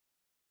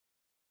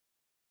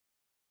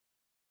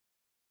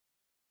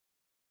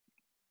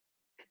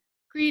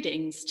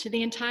Greetings to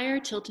the entire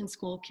Tilton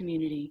School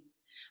community.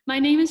 My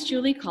name is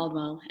Julie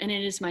Caldwell, and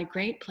it is my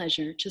great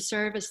pleasure to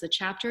serve as the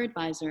chapter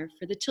advisor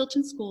for the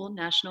Tilton School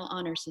National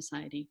Honor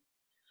Society.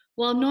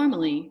 While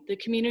normally the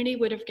community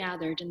would have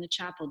gathered in the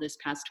chapel this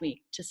past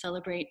week to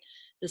celebrate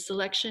the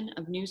selection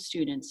of new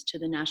students to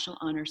the National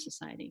Honor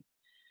Society,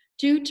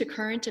 due to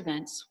current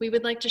events, we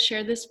would like to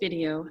share this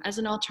video as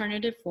an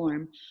alternative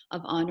form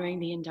of honoring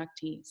the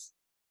inductees.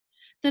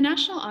 The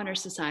National Honor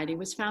Society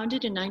was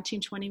founded in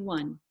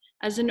 1921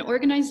 as an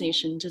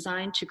organization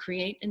designed to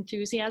create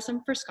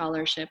enthusiasm for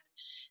scholarship,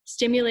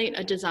 stimulate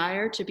a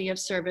desire to be of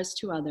service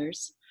to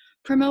others,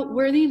 promote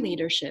worthy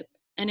leadership,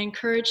 and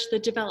encourage the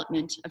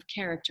development of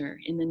character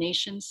in the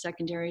nation's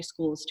secondary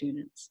school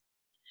students.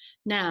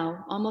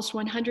 Now, almost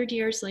 100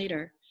 years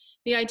later,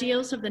 the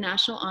ideals of the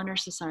National Honor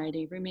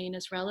Society remain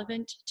as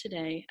relevant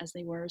today as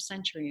they were a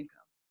century ago.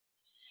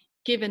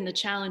 Given the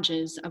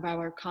challenges of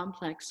our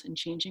complex and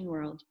changing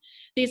world,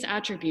 these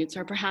attributes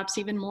are perhaps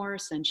even more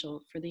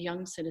essential for the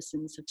young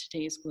citizens of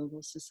today's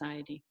global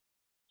society.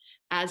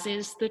 As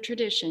is the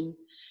tradition,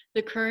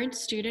 the current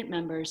student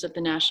members of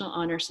the National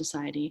Honor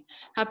Society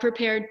have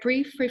prepared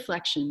brief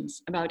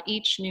reflections about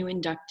each new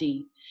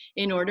inductee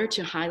in order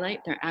to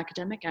highlight their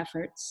academic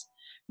efforts,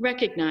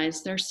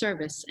 recognize their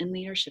service and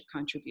leadership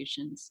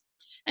contributions,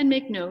 and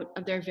make note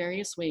of their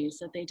various ways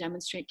that they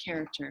demonstrate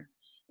character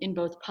in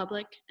both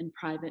public and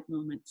private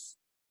moments.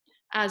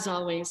 As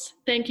always,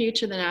 thank you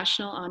to the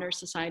National Honor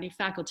Society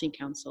Faculty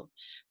Council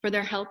for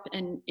their help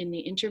in the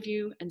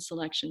interview and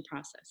selection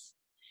process.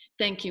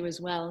 Thank you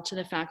as well to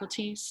the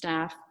faculty,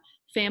 staff,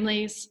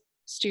 families,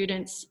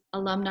 students,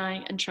 alumni,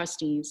 and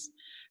trustees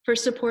for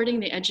supporting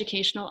the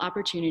educational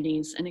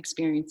opportunities and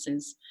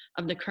experiences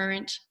of the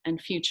current and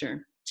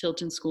future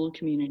Tilton School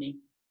community.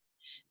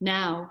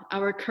 Now,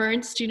 our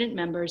current student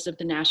members of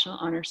the National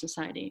Honor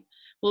Society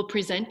will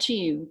present to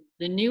you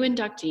the new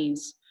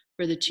inductees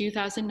for the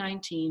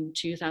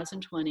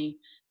 2019-2020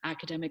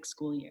 academic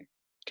school year.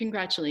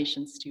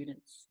 Congratulations,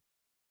 students.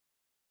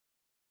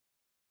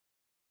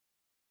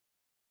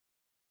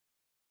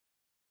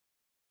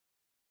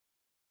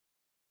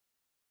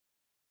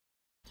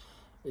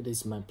 It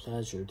is my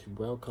pleasure to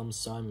welcome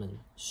Simon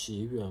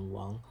Xiyuan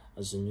Wang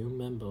as a new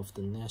member of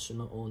the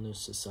National Honor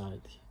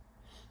Society.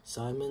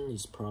 Simon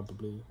is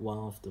probably one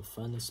of the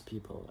funnest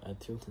people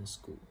at Tilton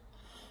School.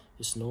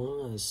 He's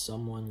known as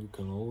someone you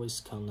can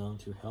always count on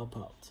to help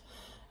out,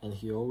 and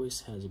he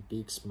always has a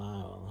big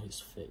smile on his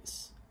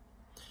face.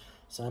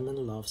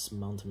 Simon loves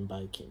mountain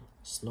biking,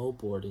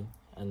 snowboarding,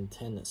 and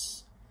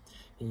tennis.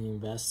 He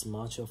invests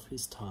much of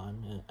his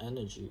time and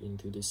energy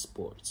into these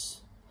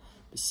sports.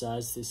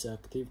 Besides these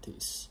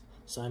activities,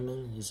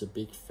 Simon is a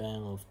big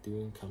fan of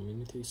doing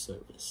community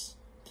service.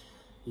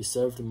 He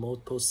served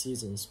multiple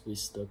seasons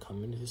with the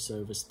community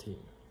service team.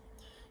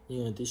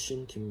 In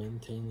addition to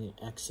maintaining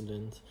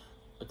excellent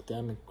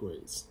academic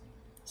grades,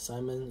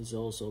 Simon is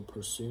also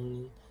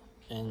pursuing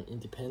an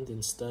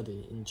independent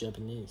study in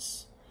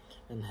Japanese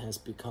and has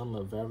become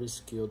a very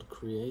skilled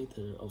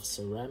creator of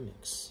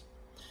ceramics.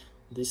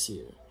 This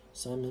year,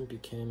 Simon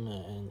became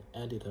an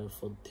editor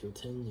for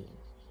Tiltonian.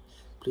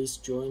 Please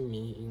join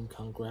me in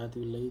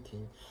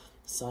congratulating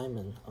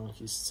Simon on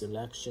his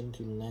selection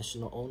to the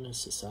National Honor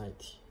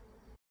Society.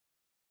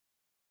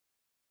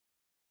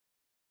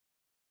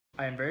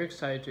 I am very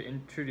excited to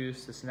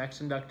introduce this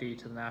next inductee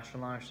to the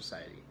National Honor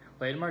Society.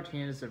 Leighton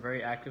Martinez is a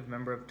very active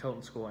member of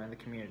Tilton School and the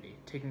community,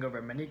 taking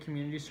over many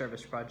community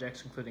service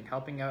projects including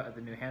helping out at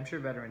the New Hampshire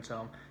Veterans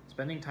Home,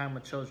 spending time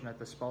with children at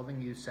the Spalding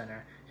Youth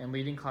Center, and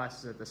leading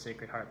classes at the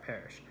Sacred Heart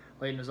Parish.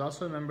 Leighton is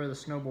also a member of the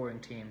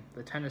snowboarding team,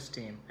 the tennis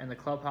team, and the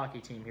club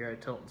hockey team here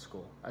at Tilton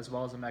School, as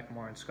well as a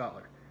Macmorran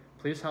Scholar.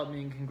 Please help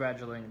me in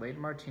congratulating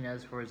Leighton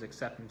Martinez for his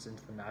acceptance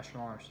into the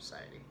National Honor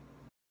Society.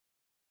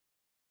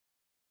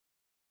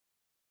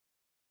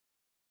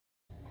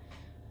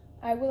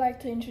 I would like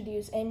to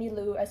introduce Amy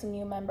Liu as a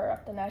new member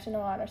of the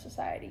National Honor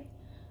Society.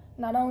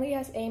 Not only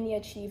has Amy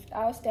achieved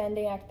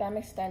outstanding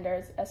academic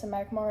standards as a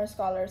Macmorran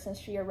Scholar since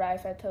she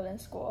arrived at Tilton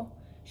School,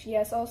 she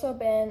has also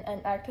been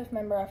an active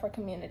member of our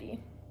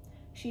community.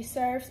 She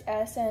serves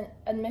as an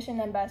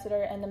admission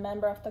ambassador and a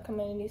member of the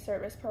community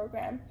service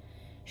program.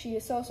 She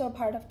is also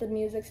part of the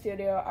music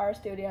studio, art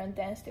studio, and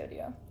dance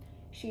studio.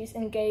 She is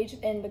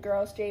engaged in the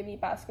girls' JV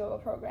basketball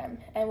program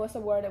and was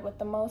awarded with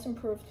the most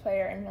improved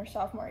player in her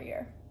sophomore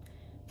year.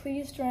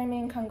 Please join me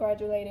in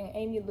congratulating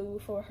Amy Liu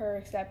for her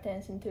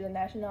acceptance into the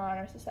National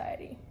Honor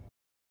Society.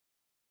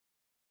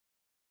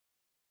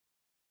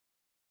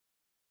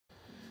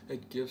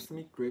 It gives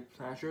me great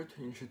pleasure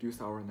to introduce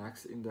our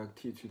next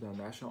inductee to the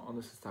National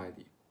Honor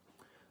Society.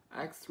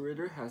 Alex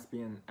Ritter has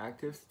been an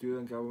active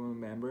student government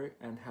member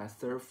and has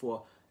served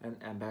for an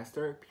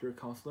ambassador, peer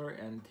counselor,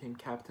 and team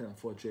captain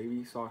for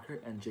JV soccer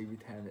and JV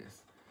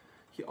tennis.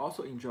 He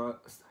also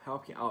enjoys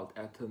helping out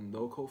at the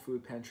local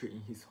food pantry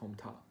in his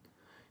hometown.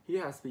 He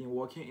has been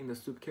working in the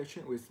soup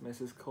kitchen with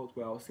Mrs.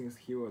 Caldwell since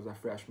he was a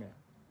freshman.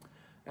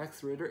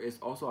 Alex Ritter is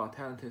also a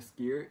talented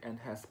skier and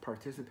has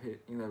participated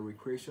in the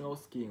recreational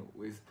skiing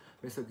with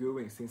Mr.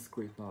 Goodwin since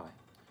grade 9.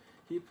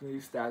 He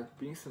believes that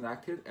being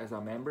selected as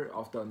a member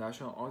of the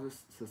National Honor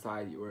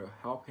Society will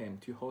help him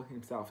to hold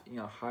himself in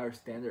a higher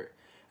standard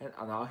and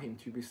allow him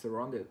to be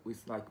surrounded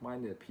with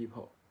like-minded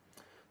people.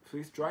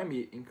 Please join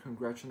me in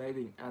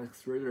congratulating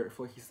Alex Ritter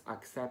for his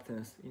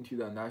acceptance into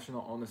the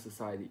National Honor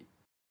Society.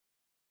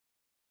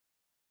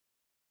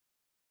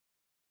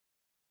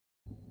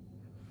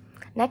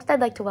 Next,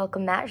 I'd like to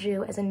welcome Matt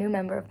Zhu as a new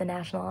member of the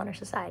National Honor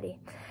Society.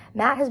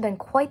 Matt has been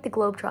quite the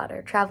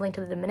globetrotter, traveling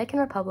to the Dominican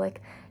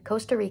Republic,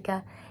 Costa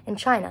Rica, and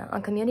China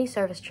on community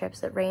service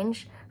trips that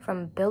range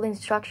from building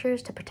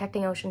structures to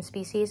protecting ocean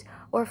species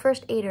or a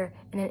first aider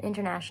in an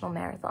international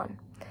marathon.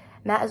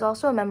 Matt is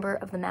also a member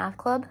of the math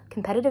club,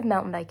 competitive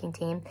mountain biking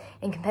team,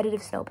 and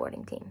competitive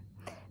snowboarding team.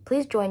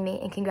 Please join me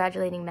in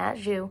congratulating Matt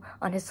Zhu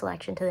on his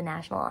selection to the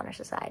National Honor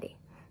Society.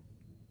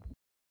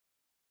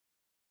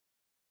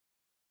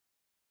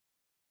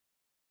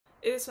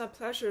 It is my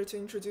pleasure to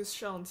introduce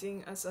Sean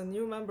Jing as a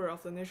new member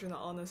of the National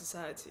Honor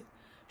Society.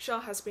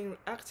 Sean has been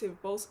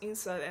active both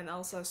inside and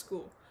outside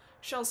school.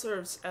 Sean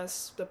serves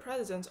as the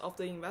president of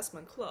the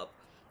investment club,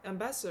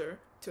 ambassador,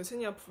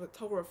 Tilton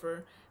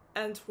photographer,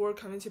 and work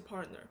community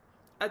partner.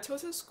 At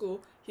Tilton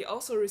School, he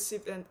also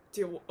received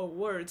the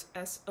award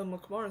as a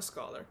McMorran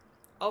Scholar.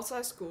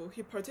 Outside school,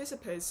 he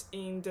participates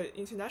in the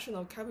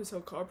International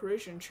Capital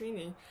Cooperation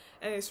Training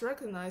and is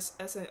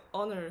recognized as an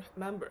honor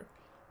member.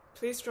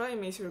 Please join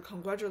me to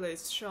congratulate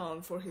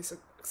Sean for his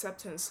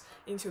acceptance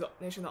into the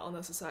National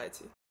Honor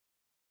Society.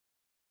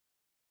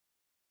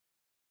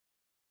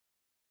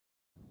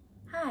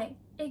 Hi,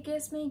 it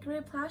gives me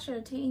great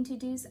pleasure to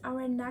introduce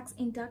our next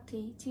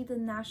inductee to the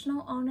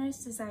National Honor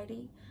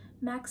Society.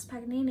 Max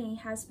Paganini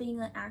has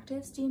been an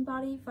active student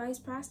body vice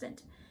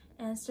president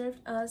and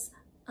served as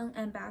an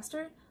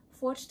ambassador,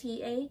 Forge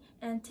TA,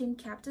 and team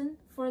captain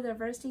for the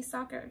varsity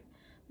soccer.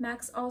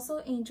 Max also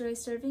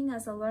enjoys serving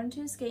as a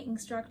learn-to-skate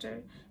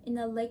instructor in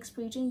the Lakes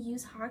Region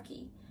Youth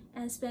Hockey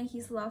and spent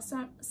his last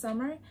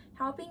summer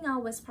helping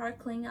out with park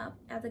cleanup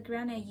at the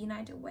Granite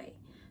United Way.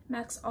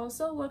 Max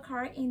also worked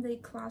hard in the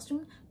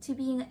classroom to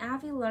be an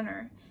avid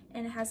learner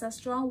and has a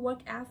strong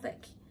work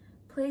ethic.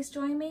 Please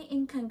join me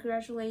in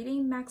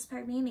congratulating Max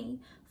Paganini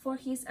for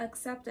his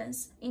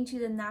acceptance into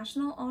the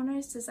National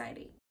Honor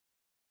Society.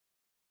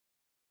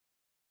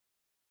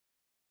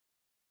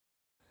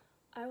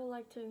 I would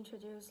like to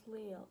introduce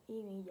Leo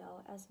Yiming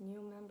Yao as a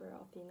new member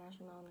of the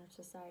National Honor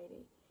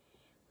Society.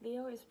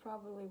 Leo is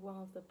probably one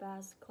of the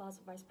best class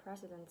vice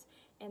presidents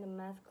and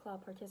math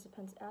club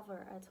participants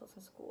ever at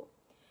Tilton School.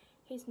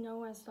 He's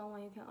known as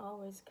someone you can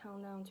always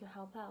count on to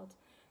help out,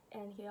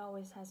 and he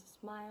always has a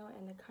smile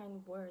and a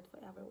kind word for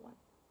everyone.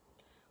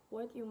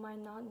 What you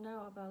might not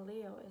know about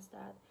Leo is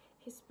that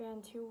he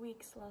spent 2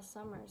 weeks last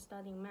summer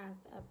studying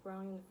math at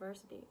Brown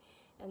University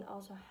and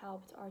also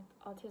helped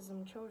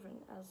autism children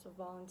as a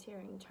volunteer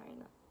in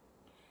China.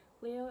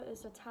 Leo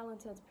is a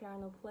talented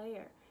piano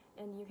player,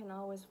 and you can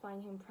always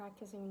find him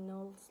practicing in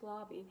Knowles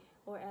Lobby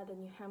or at the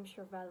New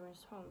Hampshire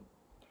Veterans Home.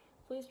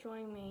 Please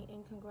join me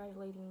in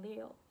congratulating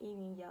Leo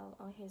Yiming Yao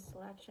on his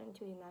selection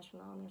to the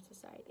National Honor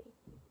Society.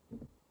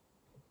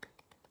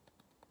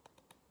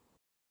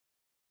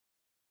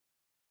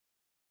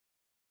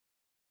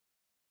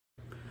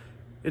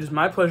 It is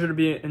my pleasure to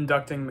be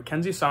inducting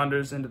Mackenzie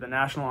Saunders into the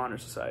National Honor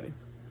Society.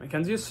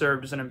 Mackenzie has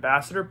served as an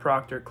ambassador,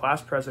 proctor,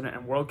 class president,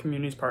 and world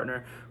communities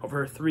partner over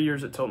her 3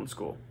 years at Tilton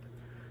School.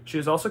 She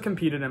has also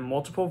competed in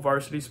multiple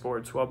varsity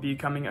sports while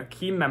becoming a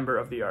key member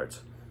of the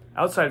arts.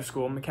 Outside of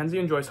school, Mackenzie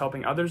enjoys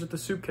helping others at the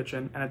soup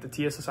kitchen and at the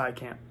TSSI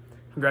camp.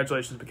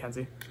 Congratulations,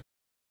 Mackenzie.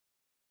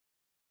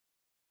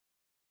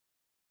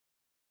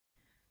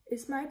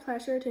 It's my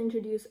pleasure to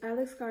introduce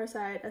Alex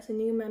Garside as a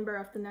new member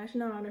of the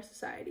National Honor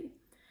Society.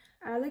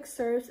 Alex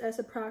serves as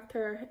a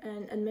proctor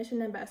and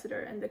admission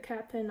ambassador and the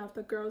captain of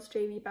the girls'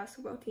 JV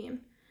basketball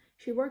team.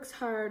 She works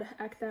hard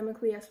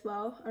academically as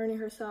well, earning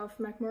herself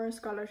a McMorran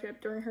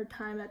Scholarship during her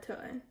time at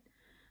Tilton.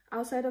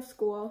 Outside of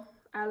school,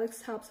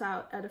 Alex helps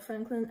out at the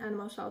Franklin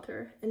Animal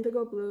Shelter,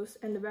 Indigo Blues,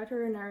 and the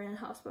Veterinarian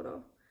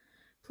Hospital.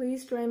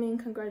 Please join me in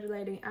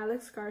congratulating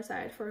Alex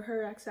Garside for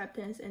her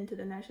acceptance into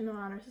the National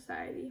Honor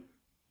Society.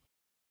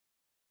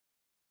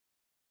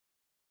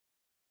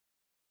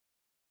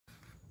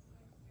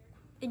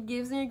 It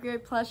gives me a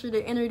great pleasure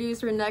to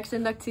introduce our next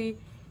inductee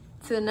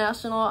to the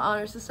National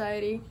Honor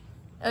Society.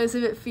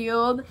 Elizabeth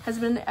Field has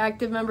been an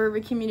active member of her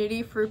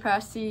community for the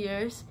past 2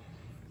 years.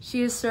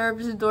 She has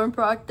served as a dorm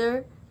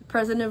proctor,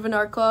 president of an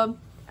art club,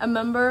 a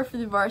member for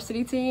the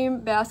varsity team,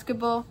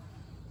 basketball,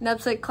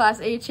 NEPSEC Class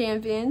A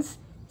champions,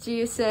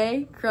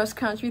 GSA,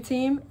 cross-country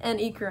team, and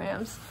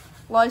ECRAMs.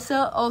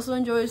 Lisa also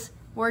enjoys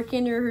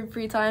working during her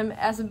free time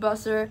as a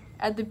busser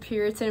at the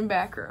Puritan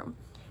back room.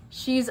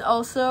 She's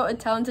also a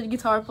talented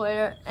guitar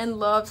player and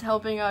loves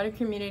helping out her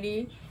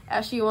community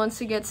as she wants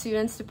to get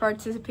students to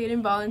participate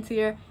and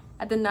volunteer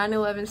at the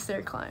 9/11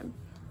 stair climb.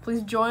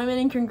 Please join me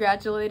in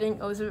congratulating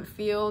Elizabeth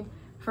Field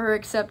for her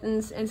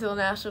acceptance into the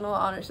National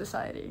Honor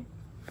Society.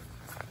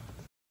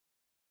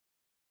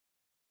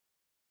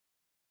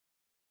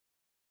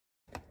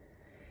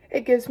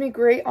 It gives me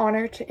great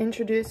honor to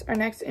introduce our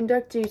next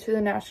inductee to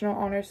the National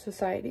Honor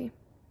Society.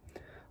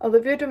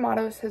 Olivia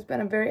D'Amatos has been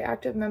a very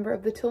active member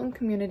of the Tilton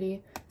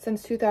community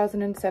since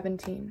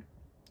 2017.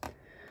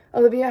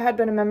 Olivia had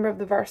been a member of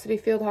the varsity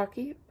field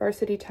hockey,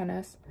 varsity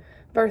tennis,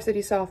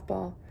 varsity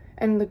softball,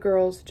 and the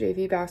girls'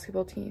 JV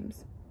basketball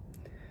teams.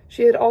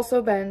 She had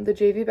also been the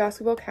JV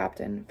basketball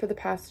captain for the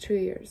past 2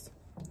 years.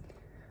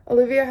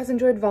 Olivia has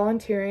enjoyed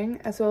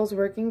volunteering as well as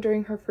working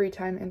during her free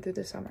time and through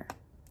the summer.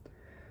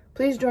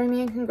 Please join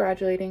me in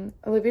congratulating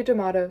Olivia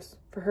D'Amatos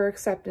for her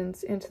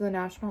acceptance into the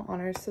National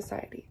Honor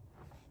Society.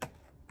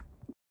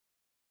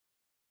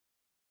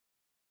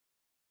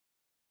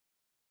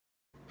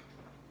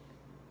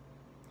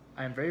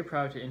 I am very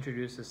proud to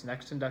introduce this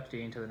next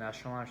inductee into the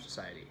National Honor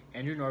Society.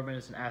 Andrew Norman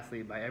is an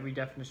athlete by every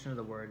definition of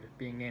the word,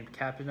 being named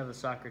captain of the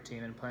soccer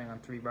team and playing on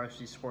 3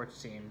 varsity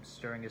sports teams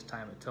during his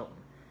time at Tilton.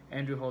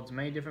 Andrew holds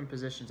many different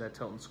positions at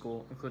Tilton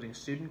School, including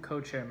student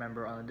co-chair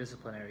member on the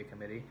disciplinary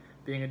committee,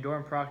 being a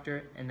dorm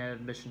proctor, and an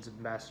admissions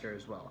ambassador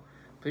as well.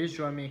 Please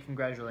join me in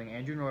congratulating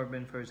Andrew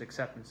Norman for his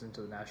acceptance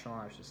into the National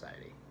Honor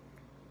Society.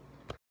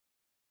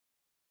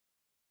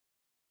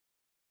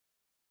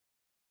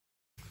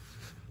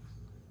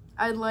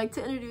 I'd like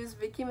to introduce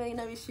Vicky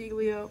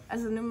Magnaviciglio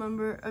as a new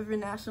member of your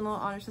National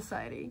Honor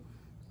Society.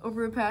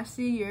 Over the past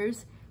few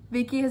years,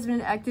 Vicky has been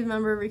an active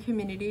member of her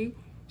community.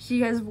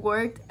 She has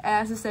worked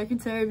as the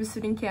secretary of the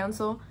student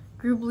council,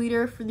 group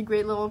leader for the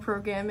grade level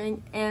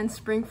programming, and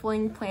spring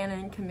fling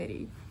planning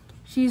committee.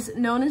 She's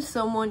known as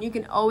someone you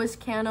can always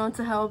count on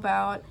to help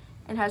out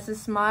and has a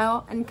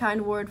smile and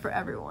kind word for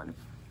everyone.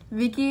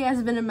 Vicky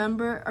has been a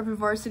member of the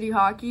varsity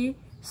hockey,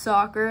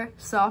 soccer,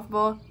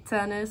 softball,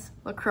 tennis,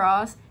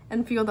 lacrosse,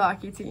 and field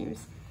hockey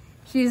teams.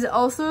 She is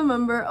also a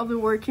member of the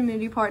Work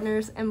Community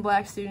Partners and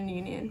Black Student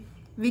Union.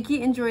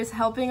 Vicky enjoys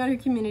helping out her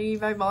community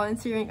by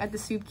volunteering at the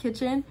soup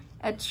kitchen,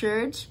 at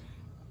church,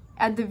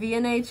 at the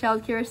VNA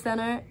Child Care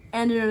Center,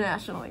 and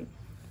internationally.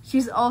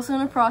 She's also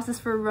in the process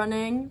for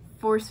running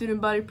for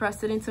student body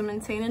president to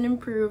maintain and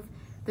improve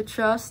the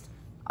trust,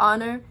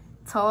 honor,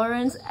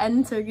 tolerance, and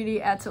integrity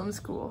at Tilton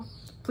School.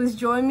 Please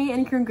join me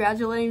in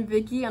congratulating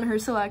Vicky on her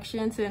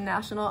selection to the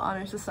National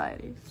Honor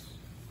Society.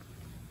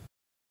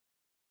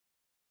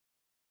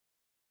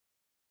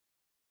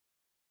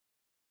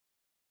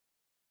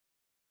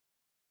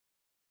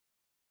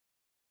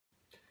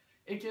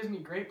 It gives me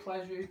great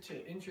pleasure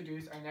to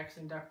introduce our next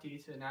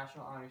inductee to the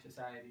National Honor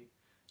Society.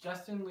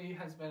 Justin Lee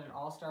has been an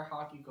all-star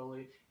hockey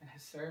goalie and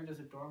has served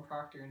as a dorm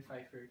proctor in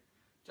Pfeiffer.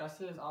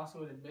 Justin is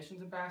also an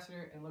admissions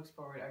ambassador and looks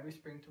forward every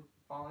spring to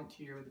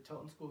volunteer with the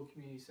Tilton School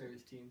Community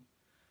Service Team.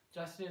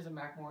 Justin is a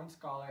MacMorran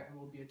Scholar and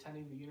will be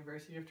attending the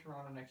University of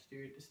Toronto next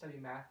year to study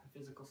math and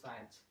physical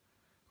science.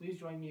 Please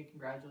join me in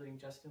congratulating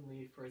Justin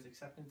Lee for his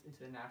acceptance into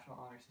the National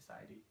Honor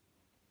Society.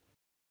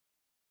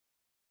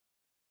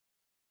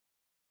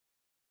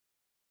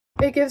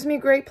 It gives me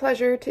great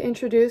pleasure to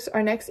introduce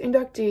our next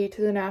inductee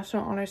to the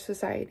National Honor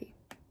Society.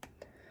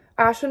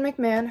 Ashlyn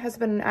McMahon has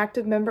been an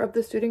active member of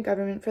the student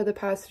government for the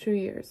past 2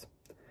 years,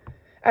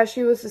 as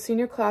she was the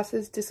senior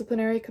class's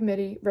disciplinary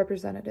committee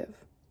representative.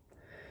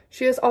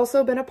 She has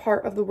also been a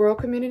part of the World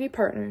Community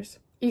Partners,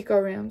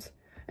 EcoRams,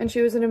 and she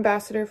was an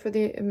ambassador for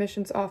the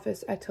admissions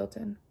office at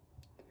Tilton.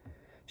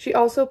 She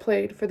also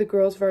played for the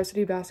girls'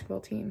 varsity basketball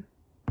team.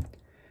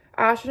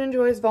 Ashlyn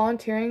enjoys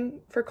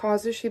volunteering for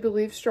causes she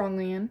believes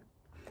strongly in,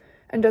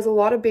 and does a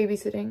lot of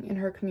babysitting in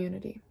her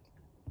community.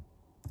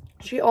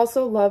 She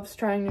also loves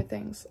trying new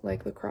things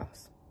like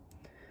lacrosse.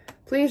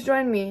 Please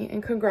join me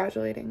in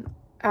congratulating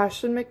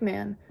Ashlyn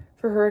McMahon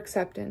for her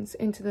acceptance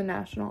into the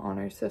National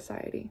Honor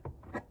Society.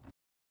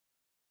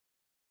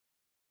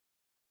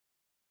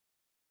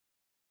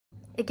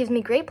 It gives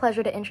me great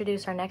pleasure to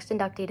introduce our next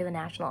inductee to the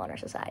National Honor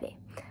Society.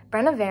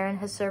 Brenna Varon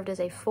has served as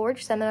a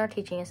Forge seminar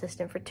teaching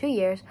assistant for 2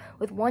 years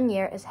with 1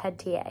 year as head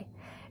TA.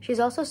 She's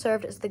also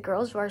served as the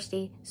girls'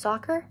 varsity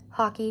soccer,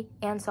 hockey,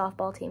 and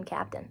softball team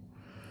captain.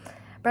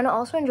 Brenna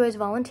also enjoys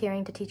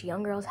volunteering to teach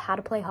young girls how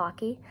to play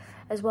hockey,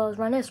 as well as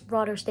run a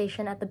water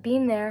station at the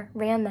Been There,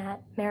 Ran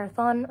That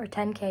marathon or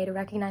 10K to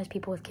recognize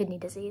people with kidney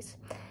disease,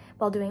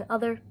 while doing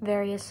other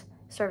various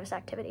service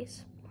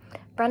activities.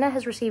 Brenna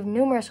has received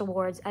numerous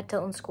awards at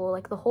Tilton School,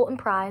 like the Holton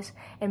Prize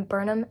and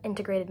Burnham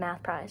Integrated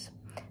Math Prize.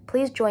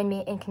 Please join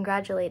me in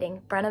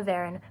congratulating Brenna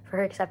Varon for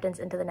her acceptance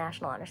into the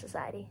National Honor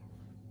Society.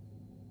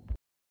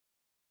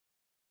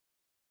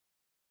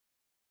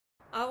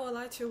 I would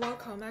like to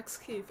welcome Max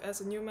Keefe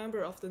as a new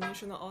member of the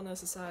National Honor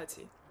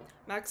Society.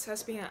 Max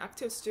has been an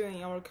active student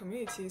in our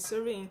community,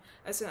 serving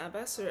as an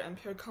ambassador and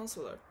peer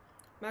counselor.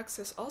 Max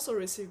has also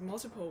received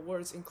multiple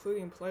awards,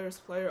 including Players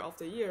Player of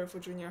the Year for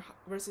Junior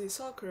Varsity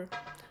Soccer,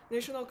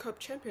 National Cup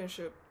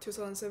Championship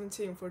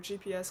 2017 for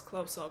GPS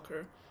Club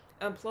Soccer,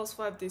 and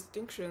 +5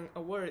 Distinction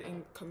Award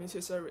in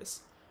Community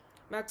Service.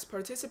 Max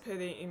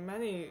participated in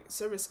many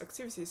service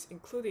activities,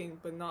 including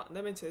but not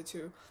limited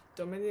to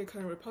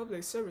Dominican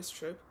Republic service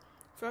trip,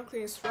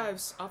 Franklin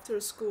Thrives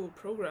after-school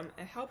program,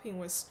 and helping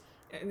with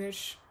an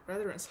English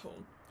veterans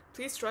home.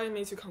 Please join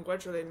me to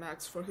congratulate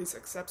Max for his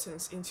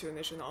acceptance into the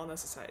National Honor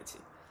Society.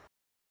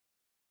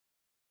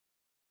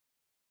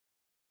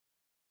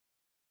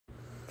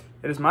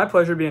 It is my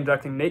pleasure to be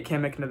inducting Nate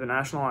Kimmick into the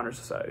National Honor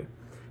Society.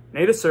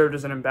 Nate has served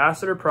as an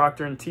ambassador,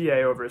 proctor, and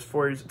TA over his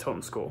 4 years at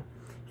Tilton School.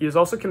 He has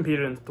also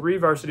competed in 3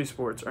 varsity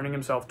sports, earning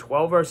himself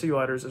 12 varsity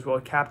letters as well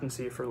as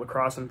captaincy for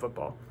lacrosse and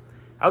football.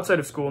 Outside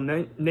of school,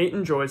 Nate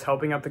enjoys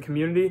helping out the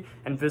community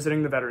and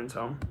visiting the Veterans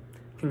Home.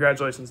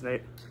 Congratulations,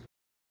 Nate.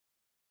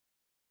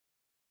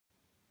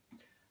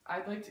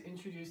 I'd like to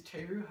introduce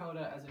Teru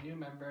Hoda as a new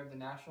member of the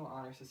National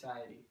Honor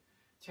Society.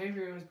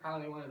 Teru is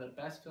probably one of the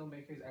best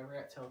filmmakers ever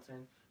at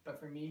Tilton, but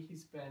for me,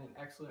 he's been an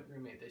excellent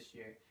roommate this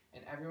year,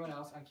 and everyone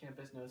else on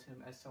campus knows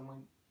him as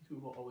someone who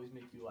will always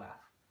make you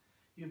laugh.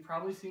 You've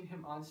probably seen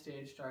him on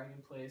stage starring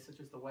in plays such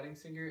as The Wedding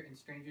Singer and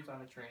Strangers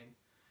on a Train.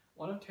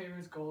 One of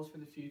Teru's goals for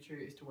the future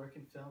is to work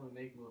in film and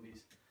make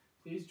movies.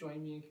 Please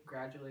join me in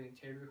congratulating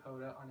Teru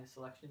Hoda on his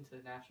selection to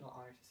the National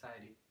Honor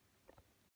Society.